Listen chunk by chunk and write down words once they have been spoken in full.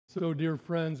So, dear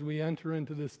friends, we enter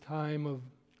into this time of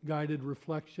guided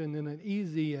reflection in an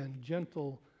easy and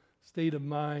gentle state of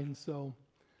mind. So,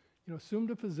 assume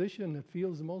the position that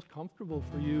feels the most comfortable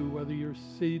for you, whether you're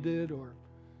seated or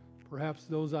perhaps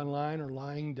those online are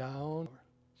lying down. Or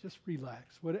just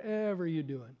relax. Whatever you're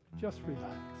doing, just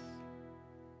relax.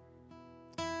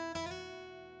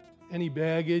 Any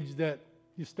baggage that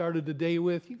you started the day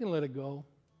with, you can let it go.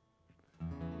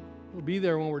 It'll be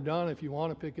there when we're done if you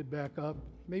want to pick it back up.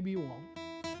 Maybe you won't.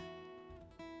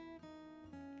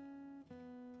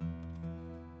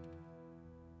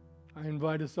 I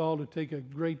invite us all to take a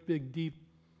great big deep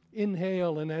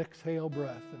inhale and exhale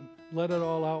breath and let it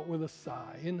all out with a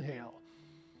sigh. Inhale.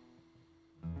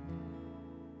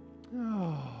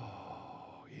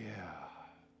 Oh, yeah.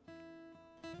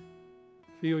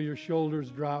 Feel your shoulders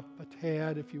drop a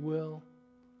tad, if you will.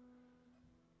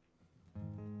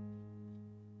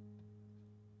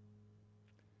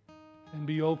 And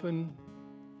be open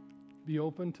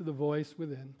to the voice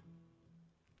within.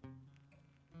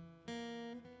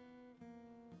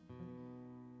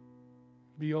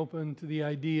 Be open to the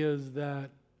ideas that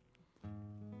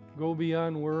go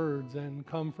beyond words and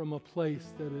come from a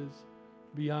place that is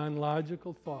beyond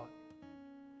logical thought.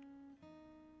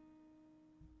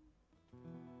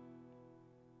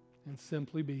 And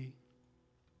simply be.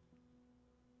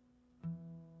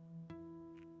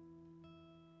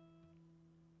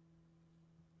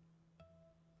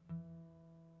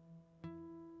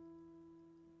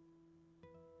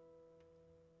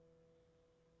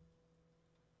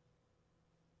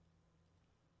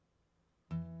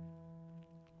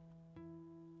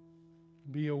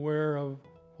 Be aware of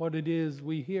what it is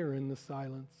we hear in the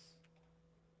silence.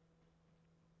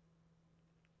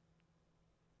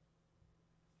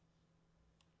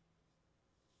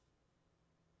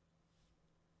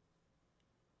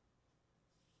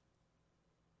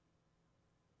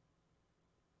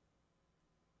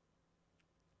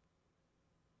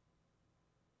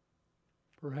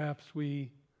 Perhaps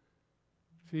we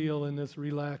feel in this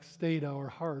relaxed state our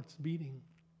hearts beating.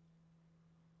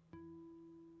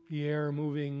 The air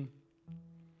moving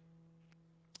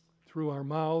through our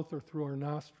mouth or through our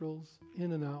nostrils,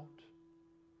 in and out,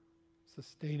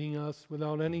 sustaining us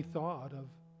without any thought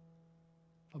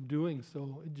of doing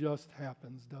so. It just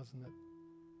happens, doesn't it?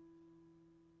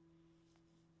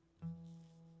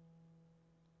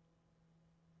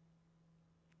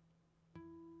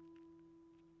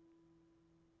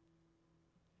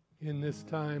 In this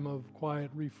time of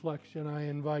quiet reflection, I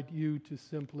invite you to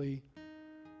simply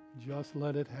just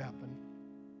let it happen.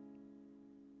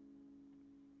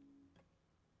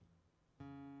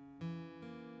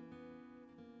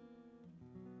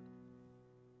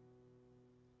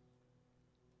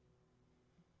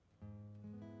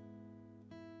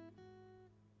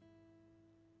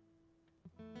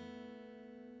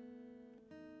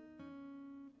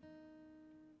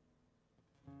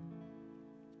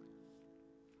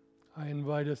 I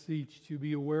invite us each to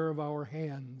be aware of our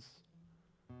hands.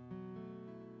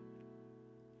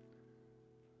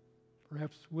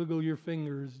 Perhaps wiggle your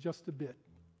fingers just a bit.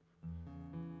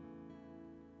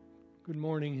 Good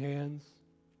morning, hands.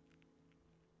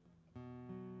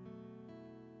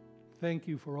 Thank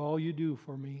you for all you do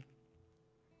for me.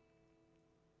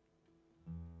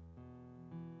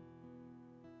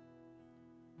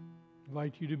 I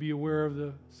invite you to be aware of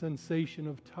the sensation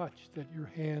of touch that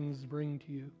your hands bring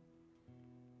to you,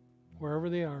 wherever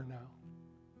they are now.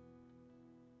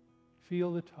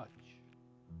 Feel the touch.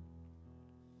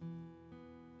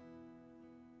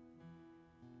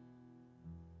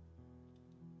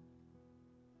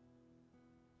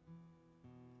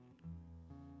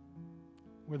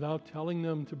 Without telling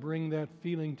them to bring that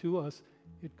feeling to us,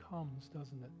 it comes,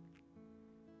 doesn't it?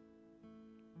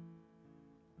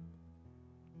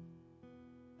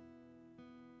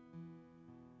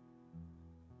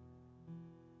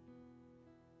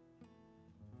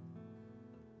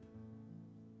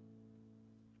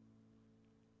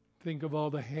 Think of all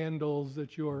the handles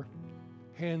that your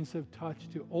hands have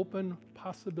touched to open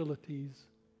possibilities.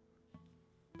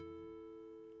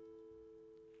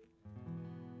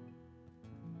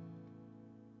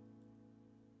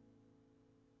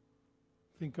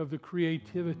 Think of the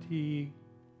creativity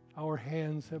our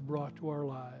hands have brought to our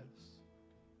lives.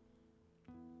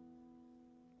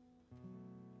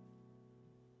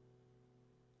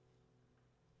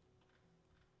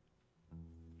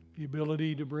 The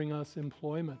ability to bring us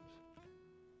employment.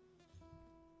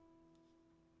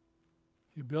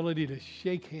 The ability to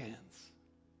shake hands.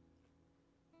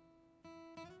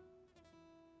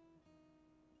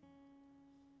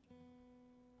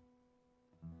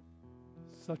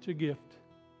 Such a gift.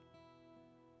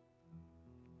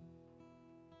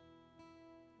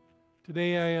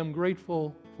 Today I am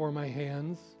grateful for my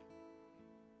hands,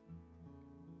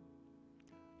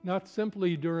 not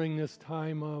simply during this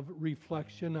time of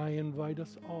reflection. I invite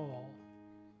us all,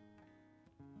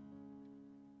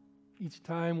 each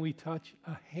time we touch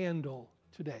a handle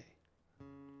today,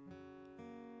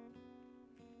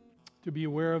 to be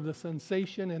aware of the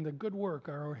sensation and the good work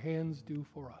our hands do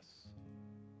for us.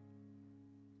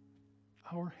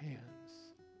 Our hands.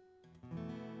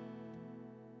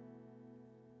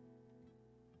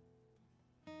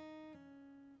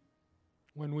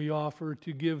 When we offer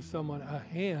to give someone a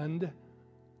hand,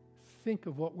 think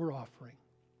of what we're offering.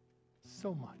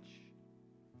 So much.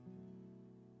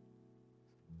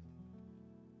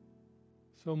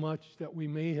 So much that we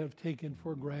may have taken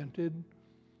for granted,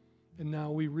 and now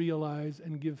we realize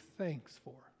and give thanks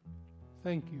for.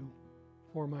 Thank you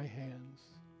for my hands.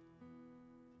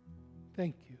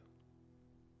 Thank you.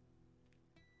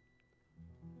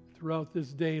 Throughout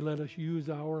this day, let us use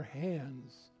our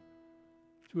hands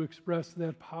to express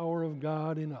that power of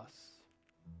God in us,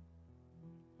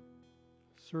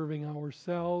 serving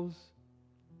ourselves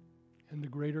and the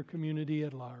greater community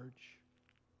at large.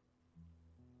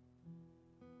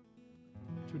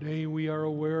 Today we are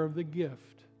aware of the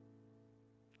gift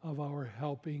of our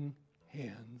helping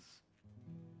hands.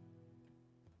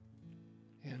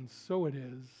 And so it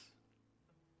is.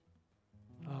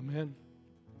 Amen.